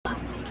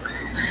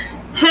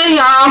Hey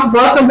y'all,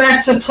 welcome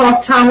back to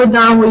Talk Time with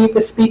Don, where you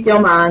can speak your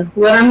mind.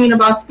 What I mean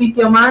about speak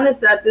your mind is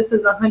that this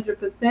is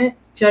 100%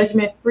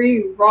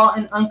 judgment-free, raw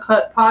and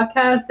uncut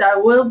podcast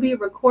that will be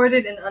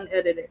recorded and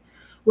unedited.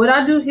 What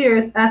I do here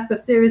is ask a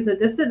series of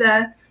this or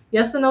that,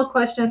 yes or no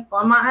questions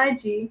on my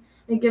IG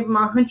and give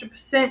my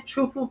 100%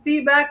 truthful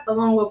feedback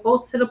along with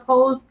votes to the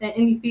polls and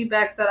any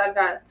feedbacks that I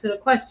got to the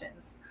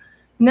questions.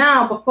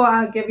 Now, before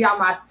I give y'all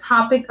my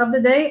topic of the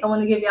day, I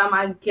want to give y'all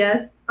my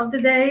guest of the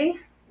day.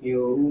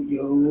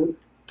 Yo.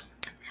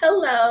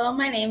 Hello,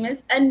 my name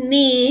is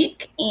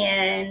Anik,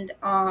 and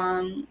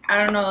I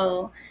don't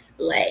know,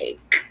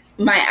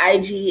 my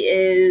IG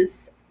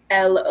is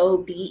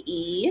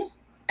LOBEFLONIQ,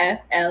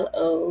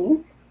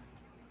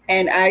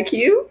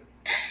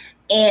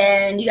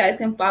 and you guys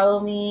can follow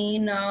me,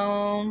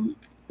 and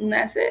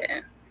that's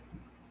it.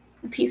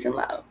 Peace and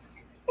love.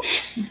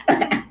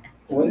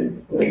 What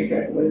is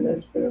that? What does that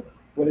spell?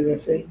 What does that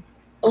say?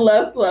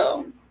 Love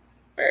flow.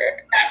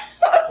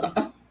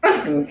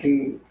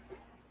 Okay.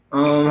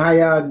 How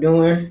y'all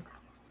doing?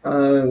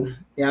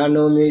 Y'all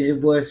know me as your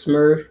boy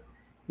Smurf.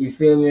 You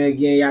feel me?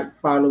 Again, y'all can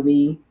follow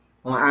me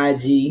on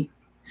IG,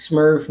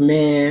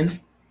 Smurfman,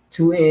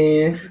 2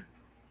 N's.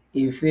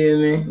 You feel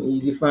me?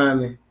 You can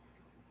find me.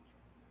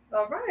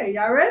 All right,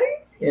 y'all ready?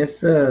 Yes,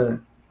 sir.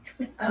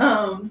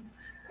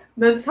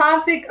 The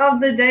topic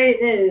of the day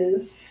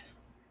is,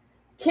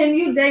 can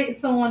you date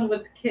someone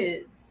with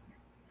kids?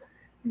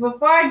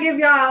 Before I give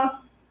y'all,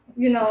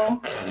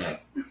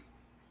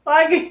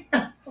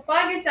 If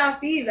I get y'all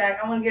feedback,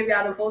 I'm gonna give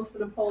y'all the votes to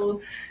the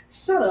poll.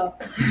 Shut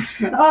up.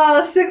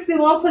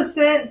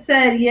 61%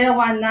 said yeah,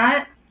 why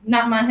not?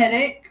 Not my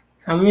headache.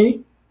 How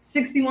many?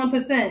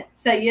 61%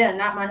 said yeah,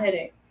 not my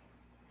headache.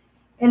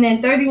 And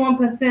then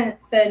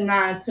 31% said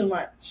nah, too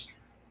much.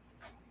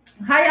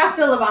 How y'all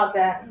feel about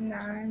that?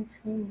 Nah,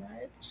 too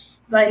much.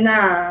 Like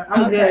nah,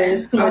 I'm good.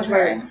 It's too much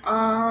work.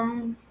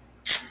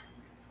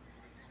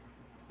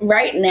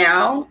 Right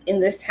now, in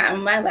this time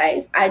of my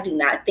life, I do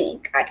not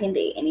think I can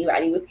date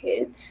anybody with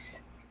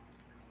kids.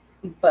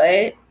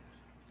 But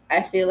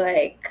I feel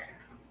like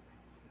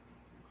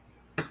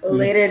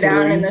later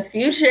down in the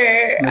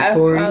future, I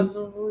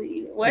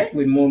probably... What?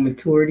 With more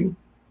maturity?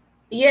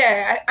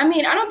 Yeah. I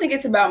mean, I don't think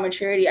it's about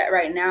maturity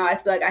right now. I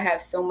feel like I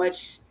have so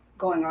much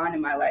going on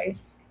in my life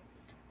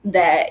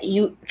that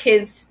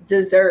kids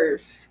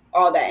deserve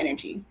all that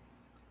energy.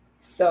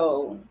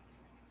 So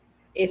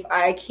if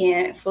I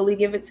can't fully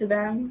give it to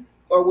them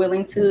or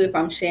willing to, if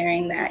I'm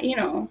sharing that,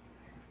 whether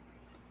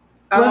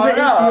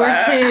it's your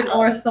kid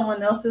or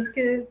someone else's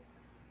kid.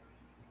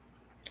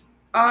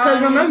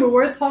 Because remember,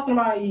 we're talking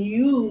about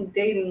you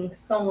dating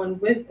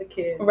someone with a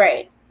kid.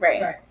 Right.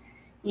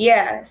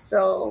 Yeah,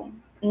 so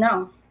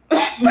no,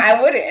 I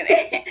wouldn't.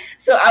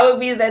 So I would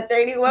be the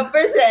 31%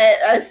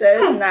 that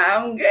says, nah,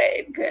 I'm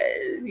good,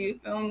 because you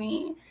feel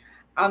me?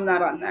 I'm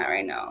not on that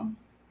right now.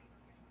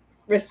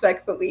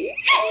 Respectfully.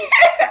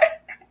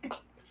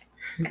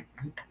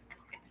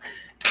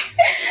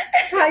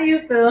 How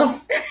you feel?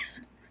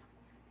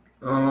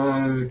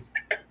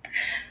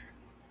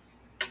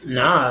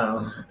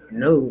 No.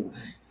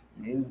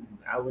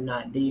 I would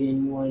not date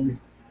anyone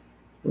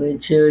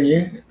with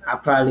children. I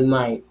probably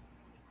might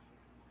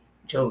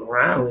joke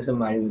around with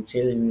somebody with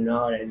children and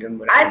all that.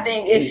 But I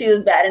think if she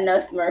was bad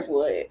enough, Smurf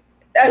would.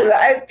 That's what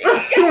I think.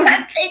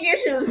 I think if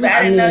she was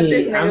bad enough,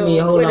 this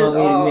nigga hold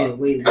on,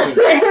 wait a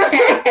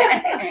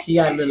minute. She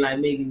gotta look like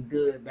Megan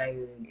Good back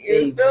in the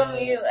day. You feel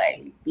me?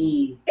 Like,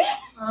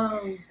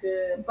 oh,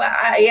 good. But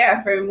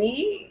for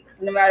me,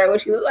 no matter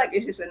what you look like,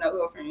 it's just a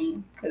no-go for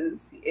me.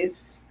 Because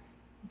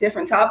it's a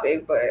different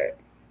topic, but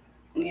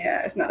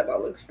yeah, it's not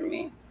about looks for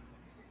me.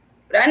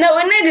 But I know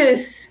what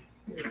niggas.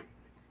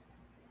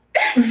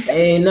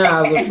 Hey,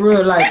 nah, but for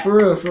real, like, I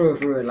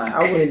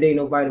wouldn't date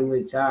nobody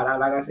with a child.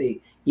 Like I say,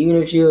 even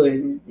if she was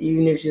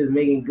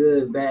making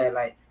good, bad,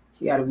 like,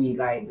 she gotta be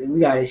like,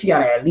 she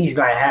gotta at least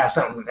like have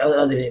something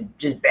other than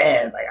just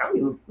bad. Like, I don't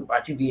know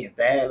about you being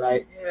bad.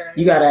 Like,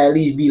 you gotta at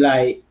least be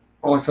like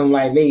on some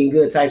like making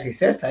good type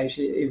success type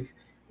shit. If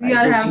you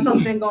gotta have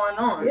something going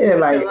on. Yeah,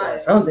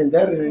 like something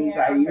better than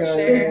like you know what I'm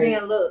saying? Just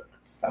being looked.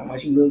 Talking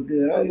about you look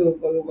good. I don't give a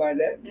fuck about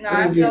that. No,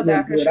 I feel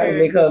that for sure. I can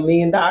make her $1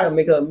 million. I can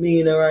make her $1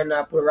 million right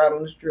now. Put her right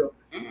on the strip.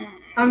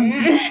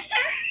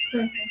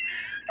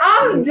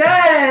 I'm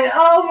dead.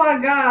 Oh my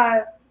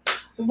god.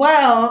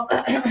 Well,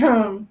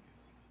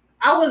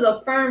 I was a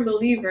firm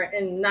believer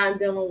in not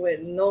dealing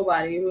with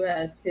nobody who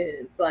has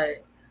kids.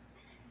 Like,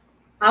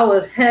 I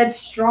was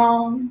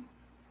headstrong.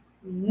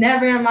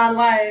 Never in my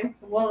life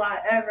will I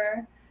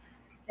ever.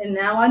 And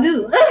now I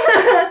do.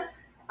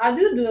 I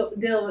do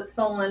deal with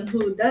someone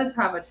who does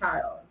have a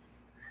child.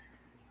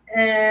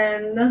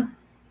 And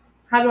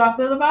how do I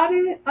feel about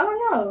it? I don't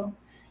know.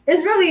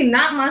 It's really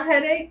not my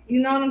headache, you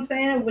know what I'm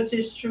saying? Which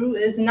is true.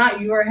 It's not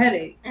your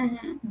headache.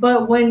 Mm-hmm.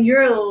 But when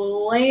you're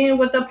laying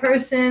with a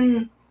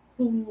person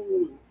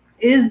who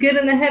is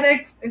getting the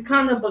headaches, it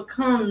kind of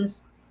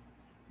becomes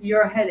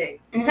your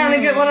headache. You kind of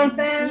get what I'm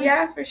saying?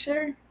 Yeah, for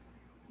sure.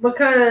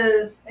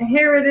 Because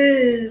here it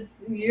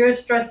is, you're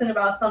stressing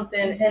about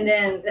something, and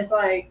then it's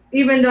like,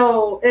 even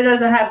though it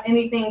doesn't have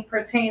anything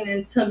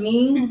pertaining to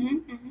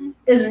me,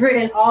 it's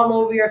written all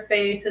over your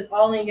face, it's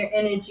all in your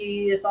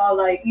energy, it's all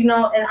like, and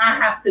I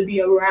have to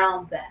be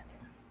around that.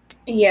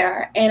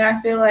 Yeah, and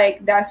I feel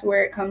like that's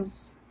where it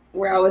comes,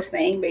 where I was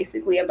saying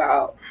basically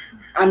about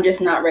I'm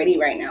just not ready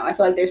right now. I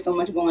feel like there's so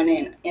much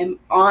going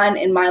on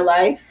in my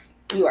life,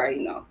 you already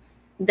know,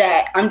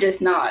 that I'm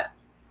just not,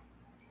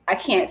 I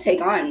can't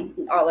take on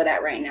all of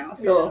that right now.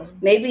 So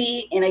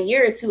maybe in a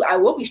year or two, I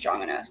will be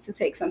strong enough to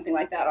take something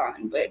like that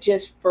on. But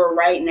just for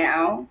right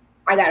now,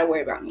 I got to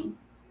worry about me.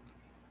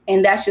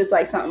 And that's just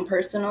like something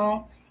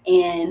personal.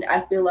 And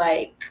I feel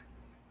like,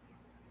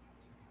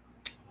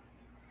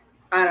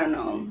 I don't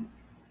know.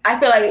 I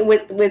feel like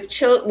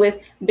with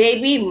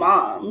baby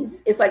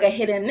moms, it's like a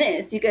hit and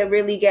miss. You could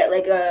really get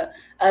like a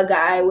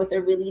guy with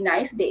a really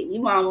nice baby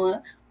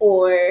mama,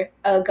 or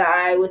a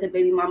guy with a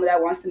baby mama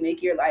that wants to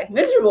make your life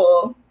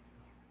miserable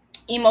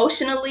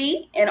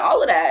emotionally and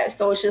all of that.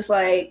 So it's just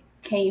like,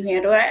 can you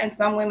handle that? And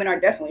some women are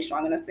definitely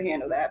strong enough to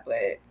handle that.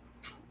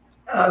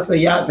 But so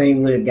y'all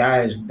think with a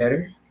guy is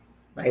better?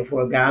 Like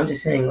for a guy, I'm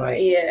just saying, like,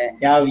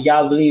 yeah,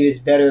 y'all believe it's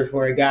better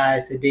for a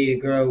guy to date a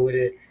girl with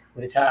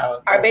a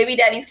child. Are baby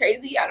daddies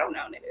crazy? I don't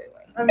know, nigga.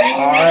 I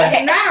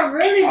mean, not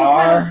really,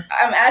 because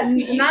I'm asking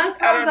you. 9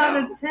 times out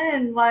of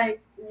 10,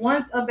 like,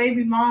 once a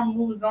baby mom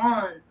moves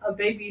on, a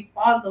baby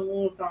father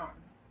moves on.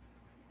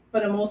 For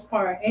the most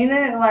part, ain't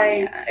it? Like,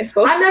 yeah, it's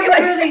supposed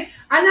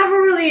I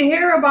never really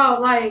hear about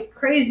like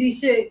crazy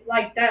shit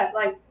like that,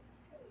 like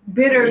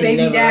bitter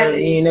baby daddies.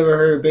 You ain't never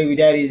heard baby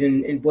daddies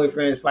and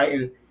boyfriends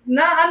fighting.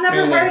 No, I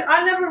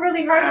never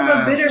really heard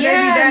of a bitter baby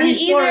daddy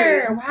story.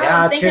 Either. Wow,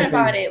 I'm thinking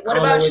about it. What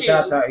about you?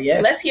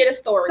 Yes. Let's hear the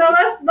story. So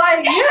let's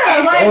like,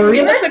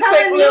 give us a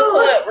quick little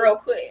clip, real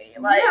quick.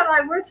 Like,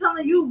 we're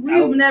telling you,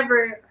 we've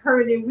never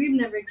heard it, we've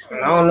never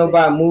experienced it. I don't know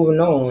about moving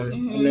on,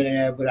 none of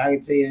that, but I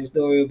can tell you a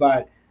story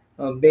about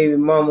a baby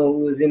mama who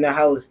was in the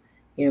house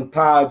in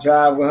power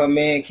drive when her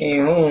man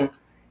came home.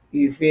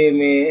 You feel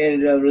me?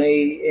 Ended up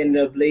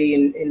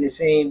laying in the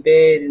same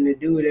bed, and the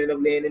dude ended up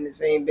laying in the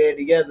same bed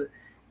together,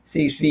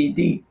 6 feet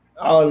deep.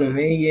 All of them.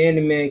 And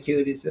the man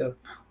killed himself.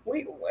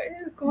 Wait, what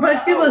is going on?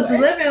 But she was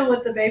living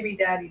with the baby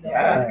daddy, though.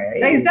 Yeah,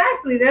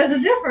 exactly. There's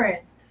a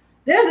difference.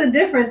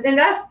 And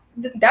that's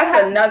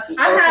another. So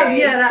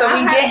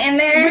we getting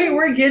there.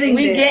 We're getting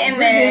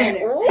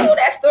there. Ooh,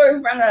 that story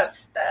brought up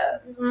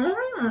stuff.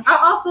 I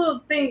also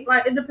think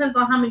like it depends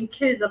on how many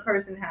kids a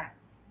person has.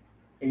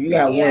 If you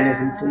got one,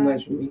 that's too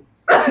much for me.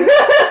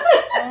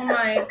 Oh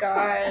my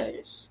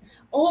gosh.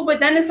 Oh, but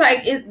then it's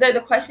like,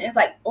 the question is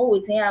like, oh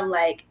damn,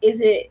 like, is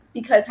it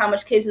because how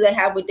much kids do they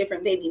have with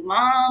different baby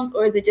moms,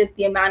 or is it just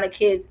the amount of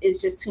kids is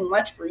just too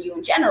much for you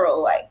in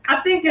general? Like,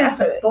 I think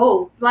it's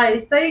both. Like,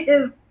 say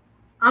if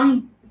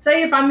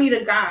I meet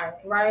a guy,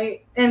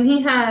 right, and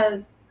he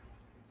has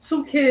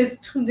 2 kids,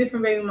 2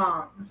 different baby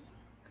moms.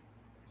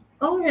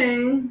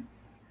 Okay,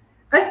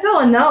 that's still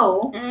a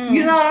no.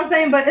 You know what I'm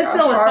saying? But it's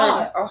still a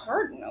thought. A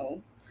hard no.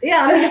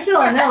 Yeah, I mean it's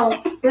still a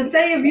no. But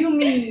say if you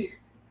meet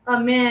a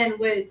man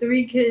with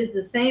 3 kids,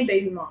 the same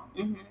baby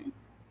mom.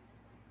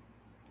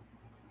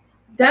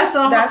 That's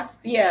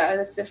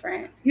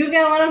different. You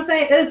get what I'm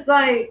saying? It's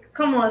like,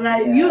 come on,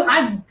 like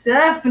I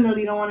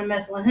definitely don't want to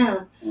mess with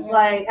him. Yeah.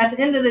 Like at the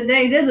end of the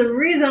day, there's a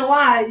reason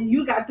why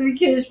you got 3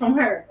 kids from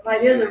her.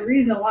 Like there's a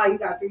reason why you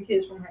got 3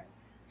 kids from her.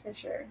 For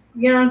sure.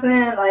 You know what I'm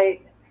saying?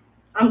 Like,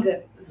 I'm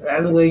good. So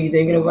that's the way you're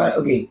thinking about it?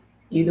 Okay.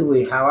 Either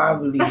way, how I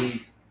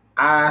believe,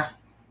 I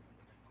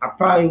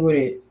probably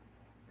wouldn't.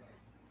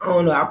 I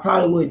don't know. I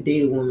probably would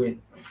date a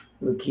woman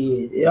with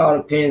kids. It all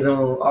depends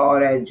on all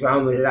that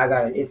drama that I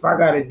got. If I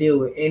got to deal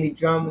with any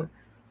drama,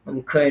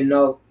 I'm cutting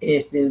off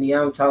instantly.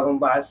 I'm talking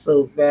about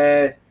so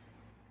fast,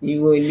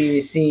 you wouldn't even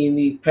see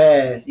me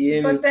pass. You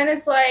hear me? But then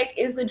it's like,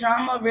 is the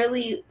drama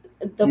really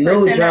the no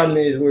person? No drama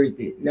is worth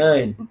it.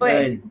 None.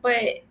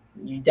 But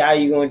you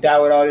gonna die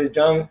with all this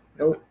drama?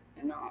 Nope.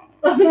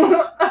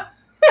 No.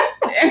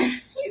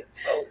 He's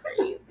so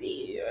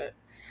crazy.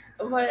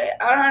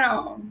 But I don't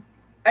know.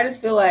 I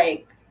just feel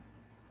like,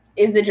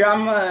 is the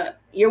drama,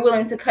 you're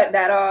willing to cut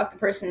that off, the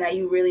person that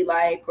you really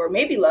like or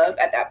maybe love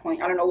at that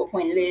point, I don't know what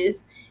point it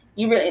is,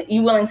 you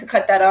willing to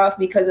cut that off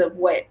because of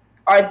what,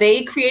 are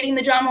they creating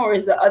the drama, or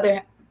is the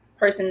other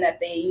person that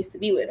they used to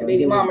be with, the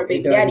baby mom or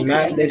baby daddy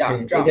creating the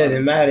drama? It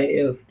doesn't matter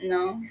if,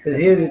 because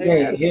here's the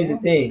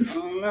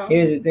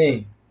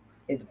thing,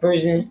 if the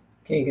person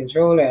can't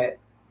control that,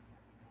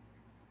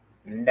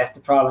 that's the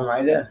problem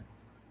right there.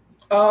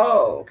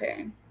 Oh,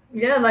 okay.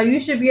 Yeah, like you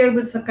should be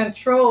able to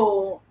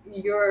control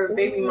your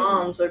baby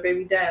moms or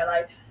baby dad.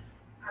 Like,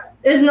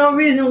 there's no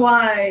reason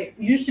why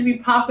you should be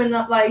popping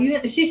up. Like,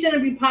 she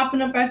shouldn't be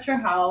popping up at your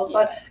house. Yeah.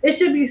 Like, it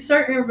should be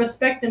certain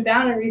respect and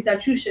boundaries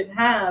that you should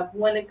have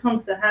when it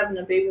comes to having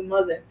a baby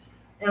mother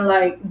and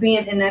like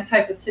being in that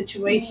type of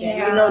situation.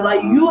 Yeah. You know,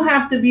 like you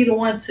have to be the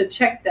one to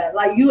check that.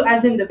 Like you,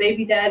 as in the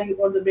baby daddy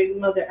or the baby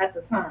mother at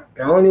the time.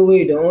 The only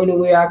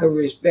way I can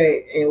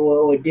respect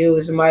or deal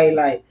with somebody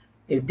like.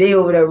 if they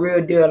over that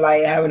real deal,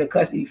 like having a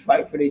custody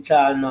fight for their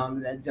child and all of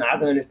that, I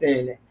can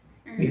understand that.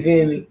 You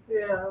feel me?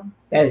 Yeah.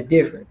 That's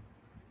different.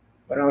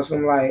 But on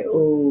some like,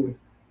 oh,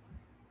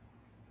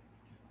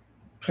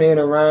 playing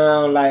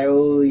around, like,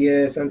 oh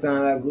yeah,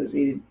 sometimes I go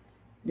see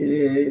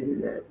this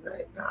and that.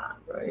 Like, nah,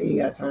 bro, you ain't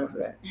got time for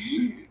that.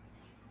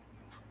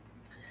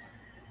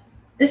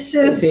 It's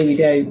just baby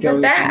daddy.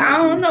 But that I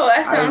don't know.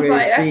 That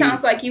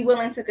sounds like you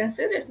willing to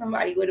consider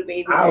somebody with a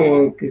baby. I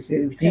won't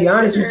consider. To be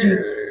honest with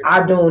you,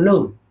 I don't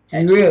know. To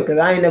be real, because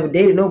I ain't never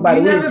dated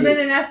nobody with a jit. You never been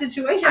in that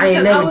situation. I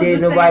ain't never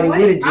dated nobody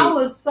with a jit. I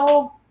was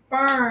so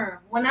firm.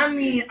 When I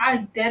mean I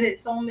dated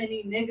so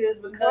many niggas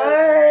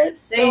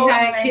because they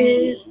had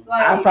kids.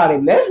 Like, I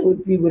probably messed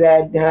with people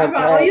that had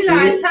kids. You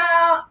got a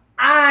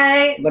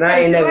child. But I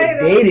ain't never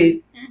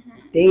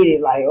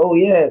dated like, oh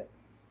yeah,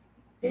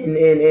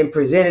 and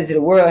presented to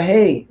the world,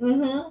 hey,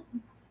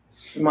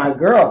 my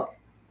girl,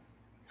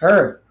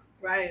 her,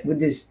 right, with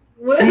this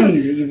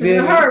seed, you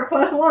feel me? Her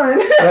plus one.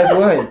 Plus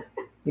one.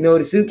 You know,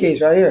 the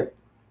suitcase right here.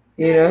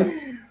 You know,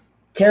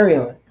 carry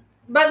on.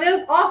 But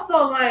there's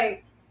also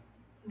like,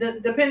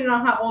 depending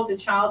on how old the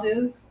child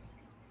is,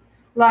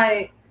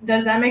 like,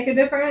 does that make a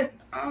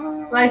difference?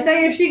 Like,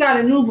 say if she got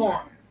a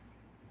newborn,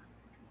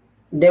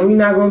 then we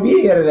not gonna be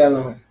together that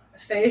long.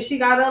 Say if she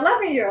got an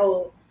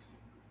 11-year-old,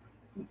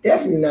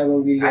 definitely not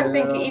gonna be together. I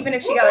think that long. Even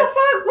if she got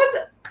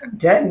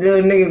that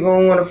little nigga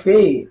gonna want to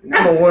feed. I'm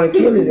gonna want to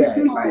kill his ass.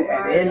 Like,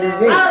 at the end of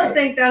the day, I don't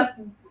think that's.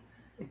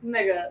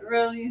 Nigga,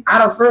 really?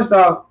 First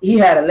off, he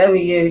had 11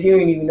 years. He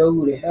didn't even know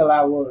who the hell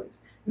I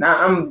was.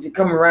 Now I'm just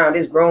coming around,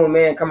 this grown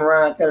man coming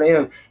around telling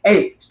him,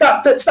 hey,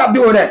 stop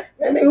doing that.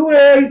 And then who the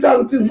hell are you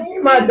talking to?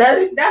 You my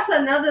daddy? That's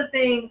another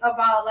thing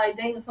about, like,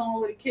 dating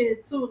someone with a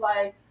kid, too.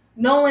 Like,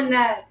 knowing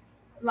that,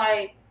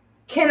 like,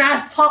 can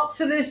I talk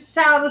to this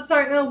child a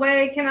certain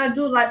way? Can I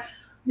do, like...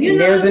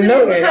 There's a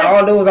no, and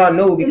all those are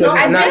no because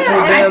it's not your damn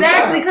child.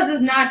 Exactly, because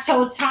it's not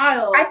your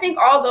child. I think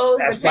all those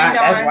that's why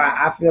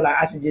I feel like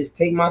I should just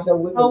take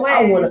myself with me. Away.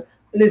 I want to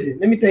listen.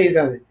 Let me tell you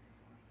something.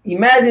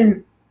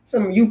 Imagine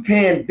you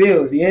paying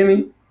bills. You hear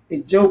me?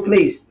 It's your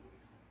place.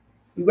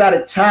 You got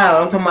a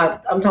child.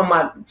 I'm talking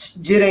about.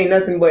 Jit ain't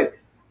nothing but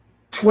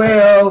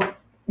 12,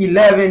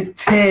 11,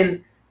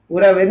 10,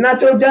 whatever. It's not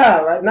your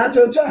job, right? Not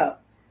your child.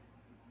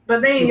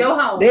 But they in your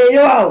house. They in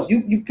your house.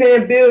 You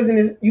paying bills in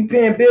this. You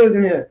paying bills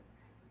in here.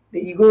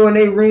 You go in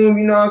their room,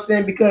 you know what I'm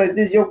saying? Because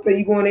this is your place.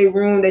 You go in their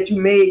room that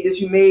you made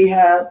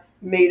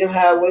them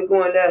have. What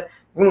go in that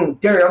room?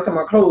 Dirt. I'm talking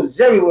about clothes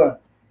everywhere.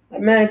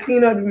 Like, man,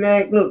 clean up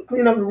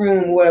the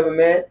room or whatever,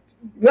 man.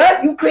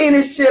 What? You clean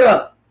this shit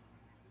up.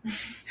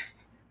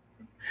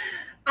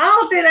 I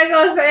don't think they're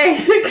gonna say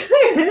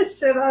clean this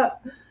shit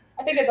up.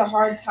 I think it's a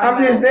hard time.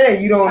 I'm just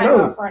saying, you don't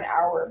know. For an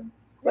hour.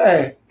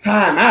 Right.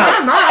 Time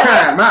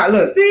out.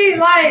 Look. See,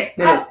 like,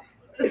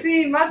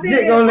 my thing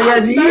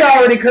is, he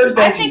already cursed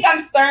at you. I think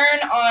I'm stern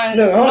on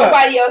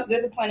nobody else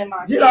disciplining my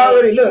kids.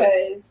 Already look.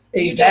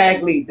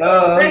 Exactly.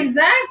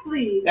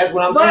 Exactly. That's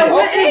what I'm saying.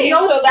 Okay,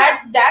 so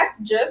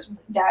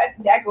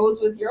that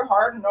goes with your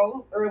hard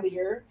no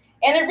earlier,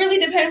 and it really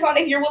depends on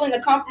if you're willing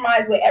to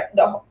compromise with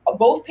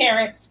both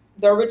parents,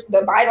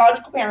 the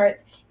biological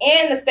parents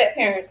and the step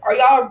parents. Are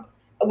y'all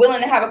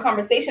willing to have a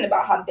conversation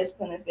about how to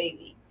discipline this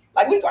baby?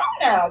 Like, we grown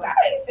now,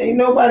 guys. Ain't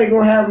nobody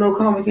gonna have no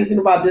conversation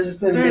about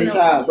disciplining their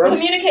child, bro.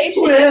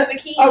 Communication is the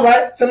key. All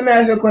right, so let me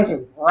ask you a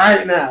question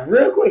right now,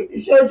 real quick.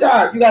 It's your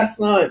job. You got a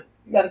son.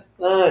 You got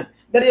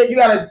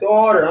a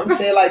daughter. I'm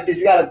saying like this.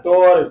 You got a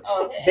daughter.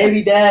 Okay.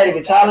 Baby daddy,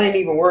 but y'all ain't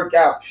even work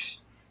out.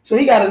 So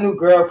he got a new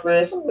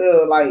girlfriend, some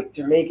little, like,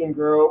 Jamaican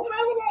girl,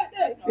 whatever like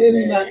that. Feel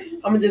me? Like,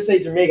 I'm gonna just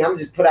say Jamaican. I'm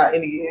gonna just put out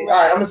any. All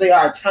right, I'm gonna say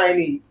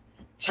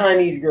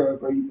Chinese girl,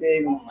 bro. You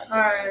feel me? All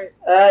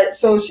right.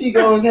 So she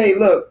goes, hey,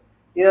 look.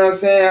 You know what I'm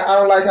saying? I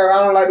don't like her.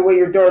 I don't like the way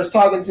your daughter's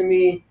talking to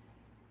me.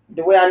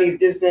 The way I need to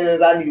discipline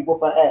is I need to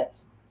whoop her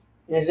ass.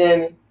 You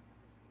understand me?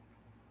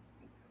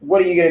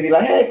 What are you going to be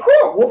like? Hey,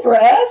 cool. Whoop her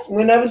ass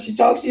whenever she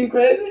talks to you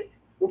crazy?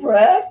 Whoop her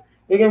ass?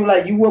 You're going to be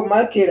like, you whoop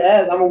my kid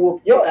ass, I'm going to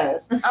whoop your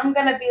ass. I'm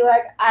going to be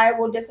like, I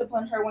will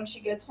discipline her when she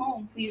gets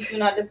home. Please do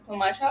not discipline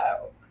my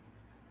child.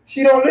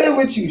 She don't live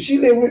with you. She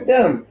live with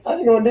them. How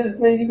you gonna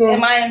discipline?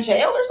 Am I in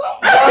jail or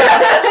something?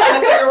 I'm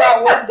trying to figure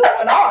out what's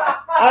going on.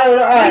 I don't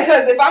know. Right.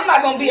 Because if I'm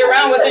not gonna be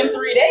around within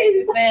 3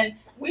 days, then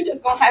we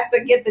just gonna have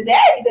to get the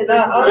daddy to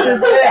this. I'm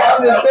just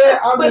saying.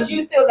 But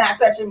you still not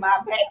touching my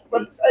baby.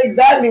 But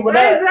exactly.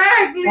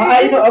 Exactly.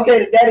 Well, you know,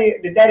 okay,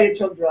 the daddy a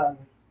truck driver.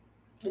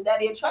 The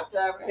daddy a truck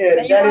driver. Yeah,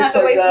 then you're gonna have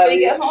to wait for me to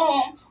get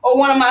home, or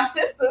one of my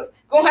sisters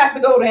gonna have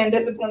to go there and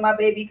discipline my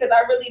baby because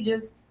I really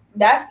just.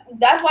 That's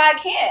why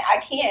I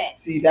can't.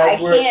 See, I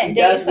can't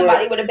date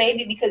somebody with a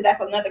baby because that's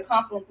another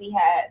conflict we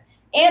had,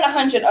 and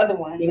 100 other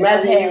ones.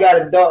 Imagine you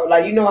got a dog,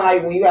 like you know how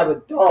when you have a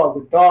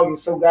dog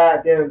is so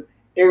goddamn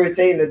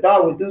irritating. The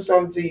dog will do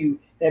something to you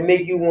that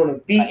make you want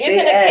to beat.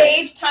 Isn't a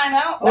cage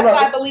timeout? That's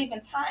why I believe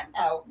in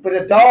timeout. But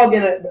a dog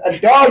and a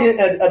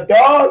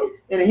dog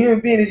and a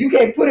human being is you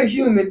can't put a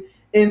human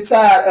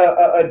inside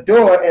a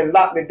door and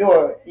lock the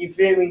door. You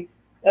feel me?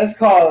 That's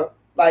called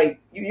like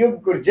you'll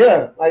go to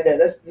jail like that.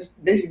 That's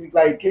just basically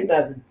like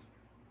kidnapping.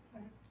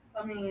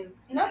 I mean,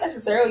 not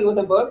necessarily with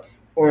a book.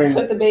 Or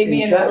put the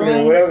baby in the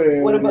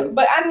room with a book.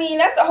 But I mean,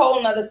 that's a whole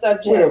nother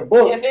subject. With a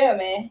book. You feel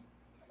me?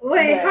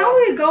 Wait, how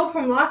would it go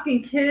from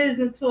locking kids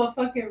into a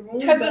fucking room?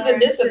 Because of the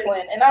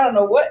discipline, and I don't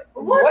know what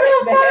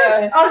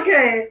the fuck?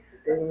 Okay.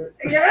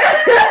 Yeah.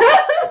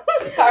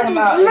 Talking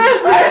about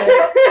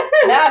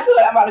now I feel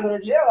like I'm about to go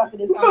to jail after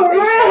this conversation.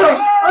 For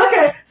real?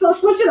 Okay, so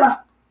switch it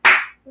up.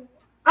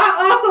 I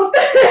also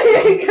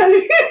think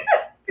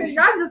because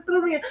y'all just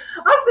threw me in.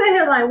 I'm sitting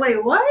here like,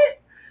 wait, what?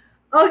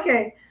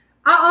 Okay.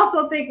 I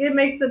also think it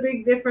makes a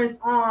big difference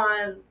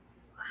on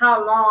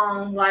how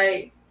long,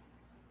 like,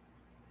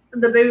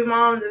 the baby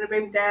moms and the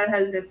baby dad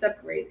has been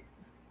separated.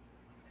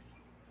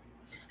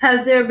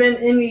 Has there been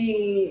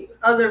any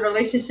other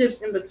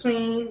relationships in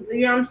between? You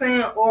know what I'm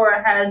saying? Or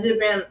has it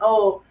been,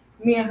 oh,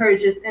 me and her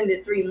just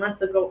ended 3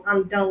 months ago.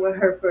 I'm done with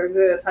her for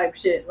good type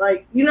shit.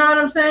 Like, you know what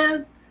I'm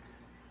saying?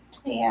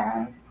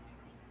 Yeah.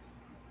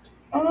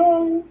 I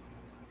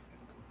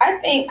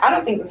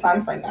don't think the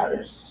time frame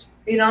matters.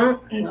 You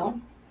don't?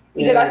 No.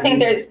 Because I think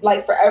there's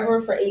like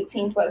forever for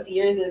 18 plus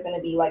years, there's going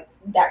to be like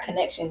that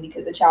connection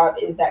because the child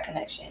is that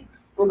connection.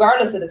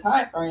 Regardless of the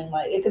time frame,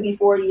 like it could be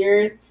 4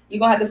 years. You're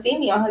going to have to see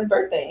me on his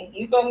birthday.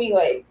 You feel me?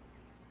 Like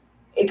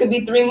it could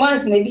be 3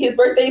 months. Maybe his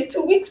birthday is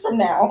 2 weeks from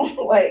now.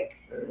 Like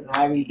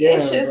I be down,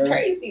 it's just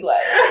crazy.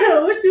 Like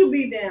what you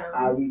be down?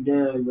 I be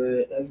down,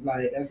 but that's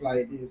like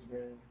this,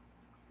 man.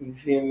 You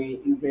feel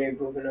me? You been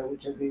broken up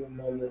with your baby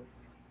mama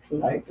for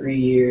like 3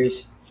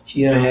 years.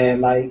 She done had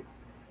like,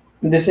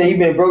 I'm just saying, you've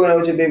been broken up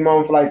with your baby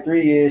mama for like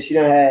 3 years. She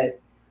done had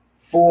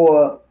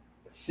 4,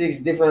 6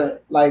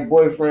 different like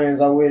boyfriends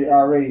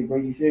already, bro.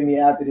 You feel me?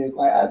 After this,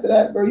 like after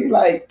that, bro, you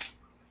like,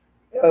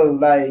 yo,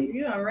 like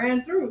you done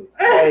ran through.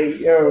 Like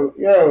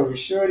yo,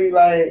 shorty,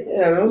 like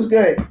yeah, it was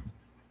good.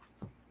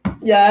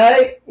 Yeah,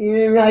 right? You know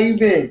what I mean? How you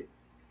been?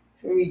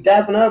 Feel me?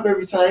 Dapping up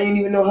every time. You ain't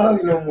even no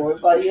hugs no more.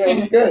 It's like yeah, it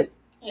was good.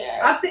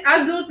 Yeah,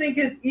 I do think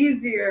it's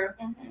easier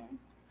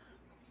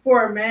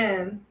for a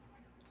man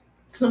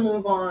to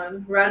move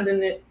on rather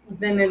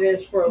than it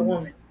is for a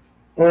woman.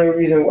 Only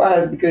reason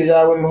why is because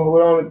y'all women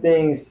hold on to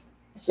things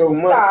so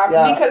much.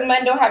 Because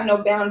men don't have no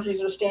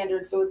boundaries or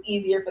standards, so it's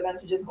easier for them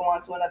to just go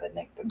on to another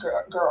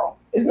girl.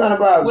 It's not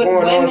about going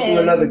on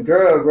to another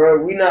girl,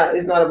 bro.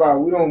 It's not about,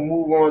 we don't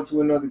move on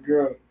to another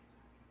girl.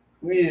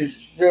 We just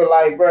feel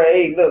like, bro,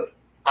 hey, look,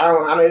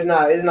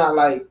 it's not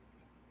like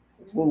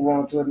move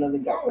on to another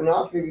guy.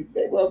 No, I figured,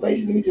 well,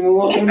 basically we just move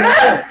on to another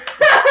girl.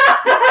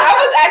 I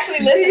was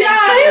actually listening to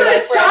him. He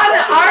was trying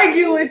to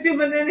argue with you,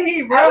 but then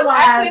he realized I was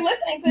actually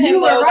listening to him.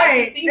 You were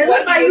right. It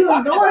looked like you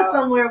was going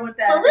somewhere with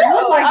that. For real, it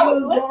looked like I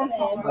was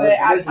listening. But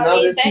that's a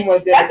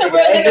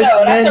real nigga,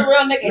 though. That's a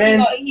real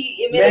nigga.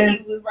 He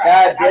admitted he was right.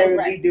 God damn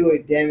it, we do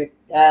it. Damn it.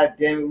 God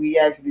damn it, we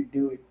actually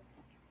do it.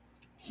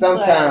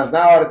 Sometimes,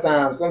 not all the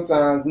time.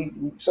 Sometimes we,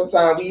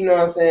 you know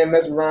what I'm saying,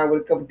 mess around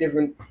with a couple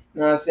different, you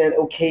know what I'm saying,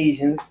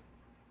 occasions,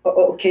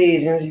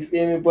 you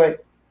feel me?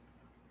 But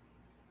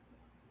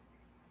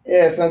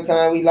yeah,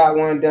 sometimes we lock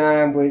one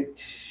down, but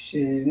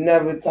shit,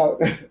 never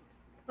talk.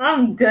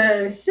 I'm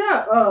dead.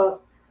 Shut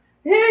up.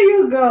 Here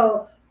you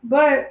go.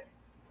 But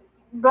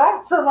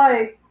back to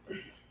like,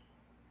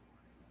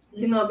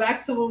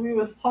 back to what we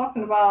was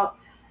talking about.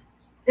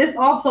 It's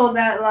also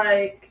that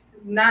like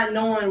not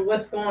knowing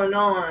what's going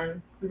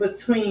on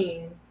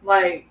between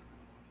like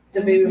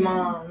the baby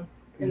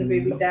moms and the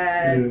baby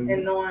dad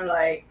and knowing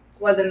like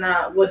whether or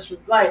not what's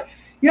like,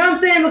 you know what I'm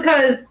saying?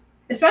 Because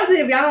especially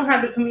if y'all don't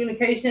have the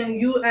communication,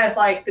 you as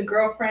like the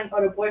girlfriend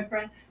or the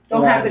boyfriend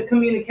don't have the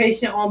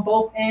communication on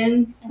both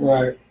ends.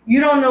 Right.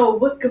 You don't know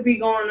what could be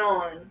going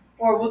on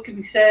or what could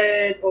be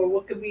said or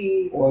what could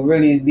be... Or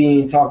really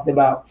being talked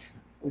about.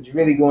 What's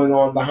really going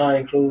on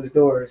behind closed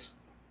doors.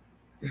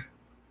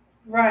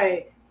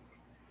 Right.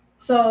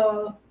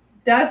 So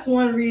that's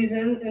one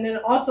reason. And then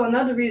also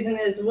another reason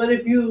is what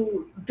if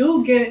you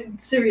do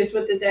get serious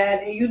with the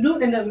dad and you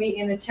do end up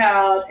meeting the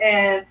child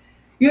and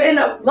you end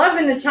up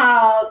loving the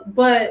child,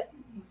 but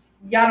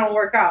y'all don't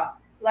work out.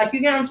 Like,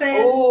 you get what I'm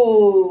saying?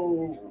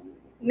 Ooh.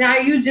 Now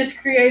you just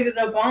created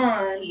a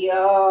bond.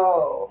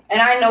 Yo. And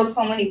I know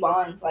so many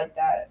bonds like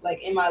that,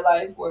 like in my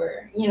life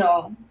where,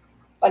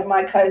 like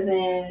my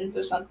cousins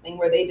or something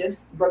where they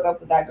just broke up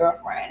with that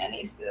girlfriend and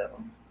they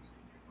still,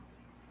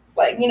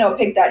 like,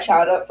 pick that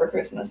child up for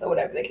Christmas or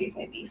whatever the case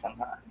may be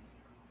sometimes.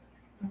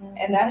 Mm-hmm.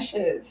 And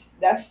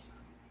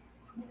that's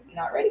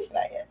not ready for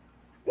that yet.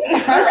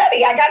 Not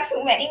ready. I got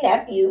too many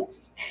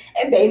nephews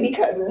and baby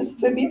cousins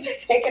to be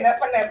taken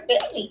up on that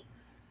baby.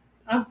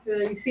 I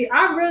feel you. See,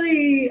 I'm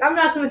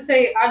not going to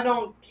say I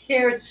don't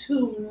care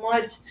too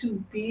much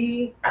to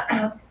be.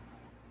 I'm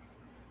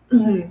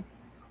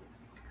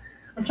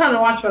trying to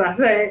watch what I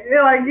say.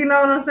 Like, you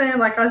know what I'm saying?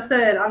 Like I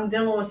said, I'm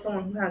dealing with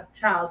someone who has a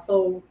child,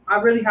 so I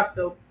really have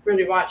to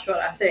really watch what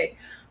I say.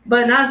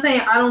 But not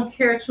saying I don't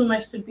care too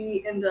much to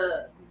be in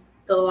the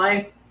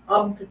life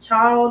of the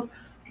child,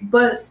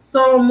 but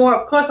so more,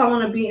 of course I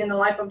want to be in the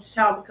life of the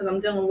child because I'm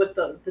dealing with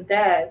the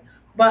dad.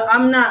 But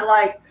I'm not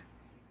like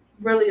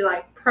really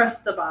like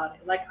pressed about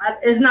it. Like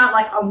it's not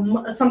like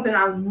something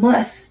I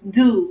must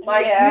do.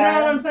 Like you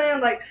know what I'm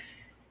saying? Like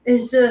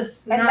it's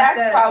just and not that's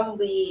that.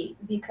 Probably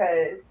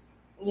because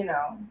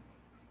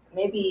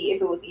maybe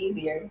if it was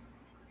easier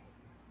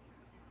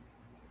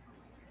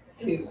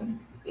to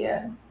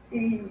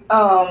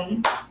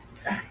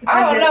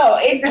I don't know.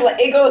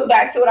 It goes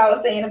back to what I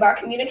was saying about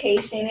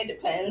communication. It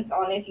depends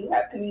on if you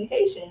have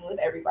communication with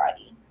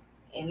everybody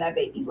in that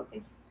baby's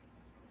life.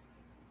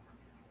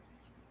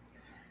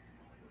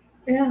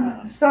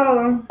 Yeah.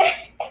 So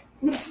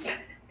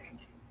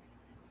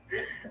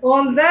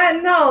on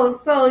that note,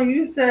 so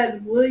you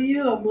said, will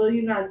you or will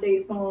you not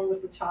date someone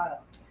with a child?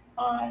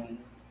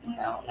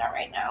 No, not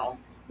right now.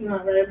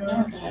 Not right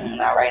now. Mm-hmm,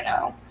 not right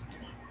now.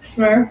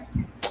 Smurf.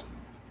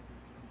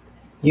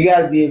 You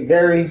got to be a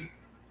very,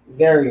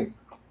 very,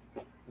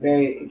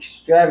 very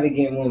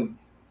extravagant woman.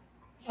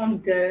 I'm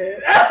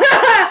dead.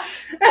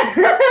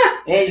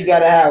 And you got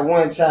to have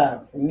one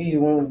child for me to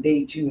want to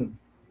date you.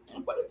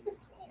 What if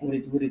it's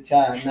twins? With a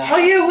child. Now, oh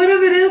yeah, what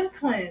if it is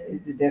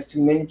twins? That's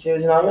too many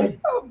children already.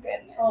 Oh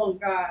goodness. Oh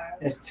God.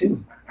 That's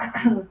two.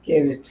 Yeah,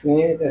 if it's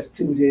twins, that's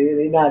two.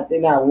 They're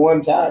not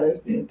one child. That's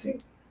still two.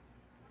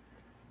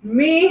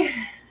 Me,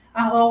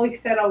 I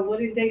always said I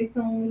wouldn't date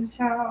someone with a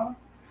child,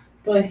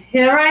 but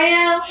here I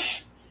am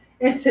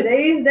in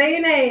today's day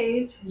and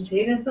age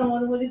dating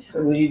someone with a child.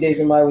 So would you date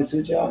somebody with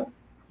two child?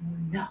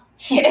 No.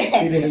 2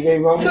 different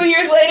baby mamas? 2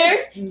 years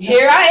later,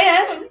 here I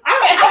am. I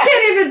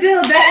can't even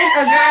deal dating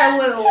a guy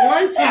with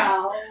one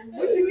child.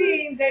 What you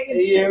mean dating?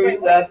 Yeah,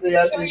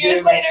 2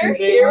 years later,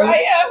 here I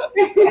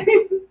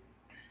am.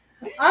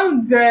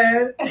 I'm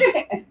dead.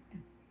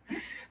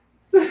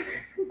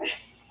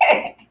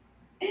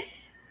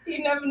 You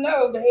never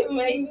know, baby.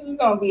 Maybe you're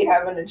gonna be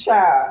having a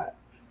child.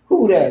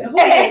 Who that?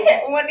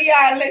 One of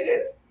y'all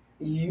niggas.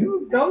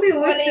 You? Don't be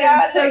wishing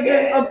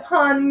children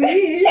upon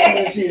me.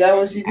 That's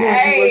what she doing.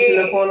 She wishing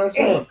upon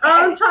herself.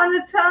 I'm trying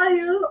to tell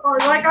you, or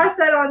like I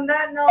said on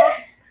that note,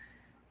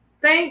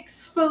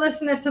 thanks for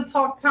listening to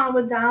Talk Time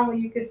with Don, where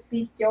you can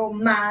speak your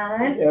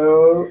mind.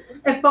 Yo.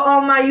 And for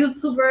all my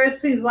YouTubers,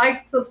 please like,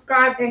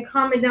 subscribe, and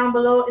comment down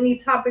below any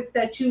topics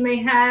that you may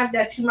have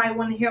that you might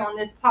want to hear on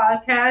this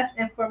podcast.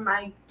 And for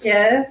my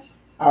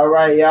guests. All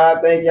right, y'all.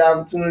 Thank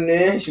y'all for tuning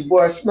in. It's your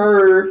boy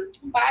Smurf.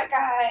 Bye,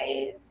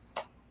 guys.